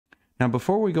Now,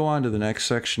 before we go on to the next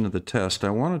section of the test,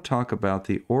 I want to talk about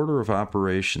the order of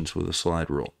operations with a slide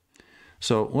rule.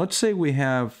 So let's say we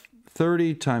have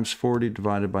 30 times 40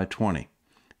 divided by 20.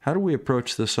 How do we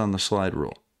approach this on the slide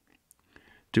rule?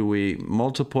 Do we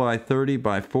multiply 30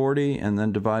 by 40 and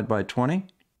then divide by 20?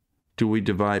 Do we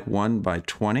divide 1 by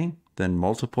 20, then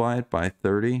multiply it by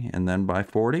 30 and then by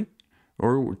 40?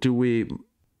 Or do we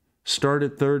start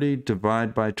at 30,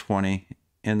 divide by 20,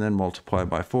 and then multiply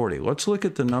by 40? Let's look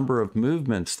at the number of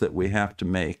movements that we have to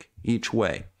make each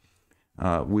way.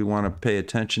 We want to pay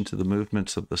attention to the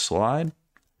movements of the slide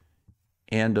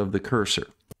and of the cursor.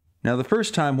 Now, the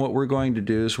first time what we're going to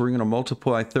do is we're going to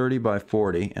multiply 30 by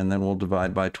 40, and then we'll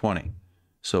divide by 20.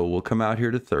 So we'll come out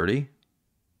here to 30.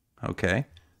 Okay,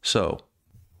 so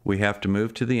we have to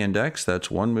move to the index. That's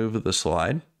one move of the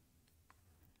slide.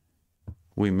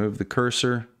 We move the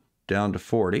cursor down to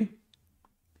 40.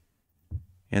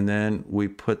 And then we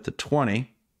put the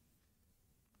 20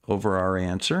 over our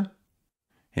answer,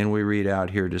 and we read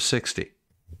out here to 60.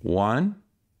 1,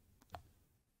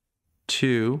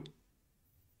 2,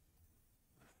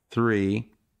 3,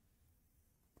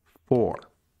 4.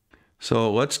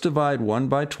 So let's divide 1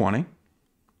 by 20.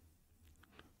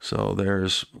 So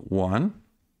there's 1,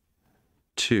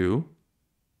 2,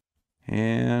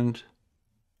 and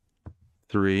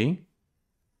 3,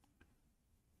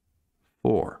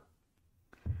 4.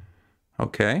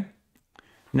 Okay,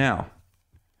 now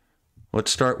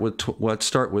let's start with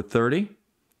 30.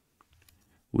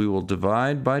 We will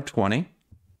divide by 20,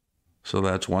 so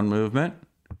that's one movement,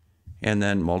 and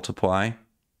then multiply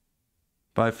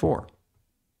by 4,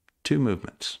 two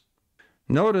movements.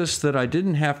 Notice that I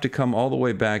didn't have to come all the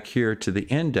way back here to the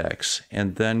index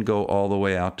and then go all the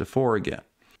way out to 4 again.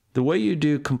 The way you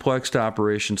do complex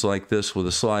operations like this with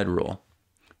a slide rule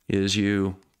is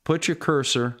you put your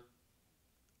cursor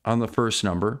on the first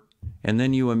number, and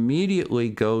then you immediately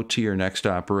go to your next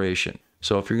operation.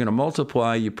 So if you're going to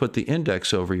multiply, you put the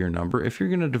index over your number. If you're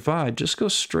going to divide, just go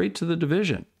straight to the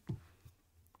division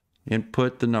and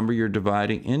put the number you're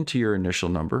dividing into your initial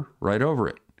number right over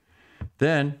it.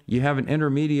 Then you have an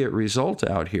intermediate result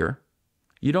out here.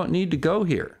 You don't need to go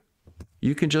here.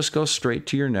 You can just go straight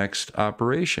to your next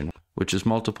operation, which is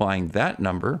multiplying that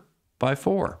number by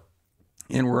 4.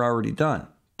 And we're already done.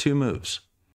 2 moves.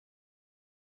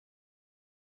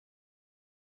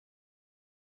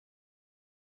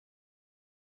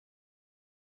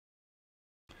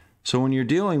 So when you're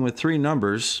dealing with 3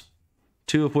 numbers,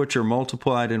 2 of which are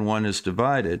multiplied and 1 is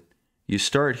divided, you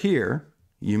start here,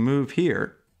 you move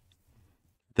here,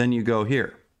 then you go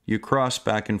here. You cross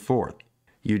back and forth.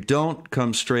 You don't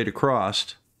come straight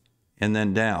across and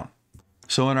then down.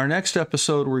 So in our next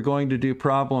episode, we're going to do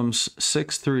problems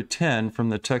 6 through 10 from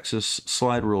the Texas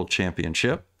Slide Rule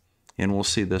Championship, and we'll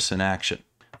see this in action.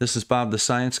 This is Bob the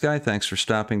Science Guy. Thanks for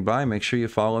stopping by. Make sure you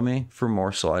follow me for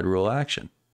more slide rule action.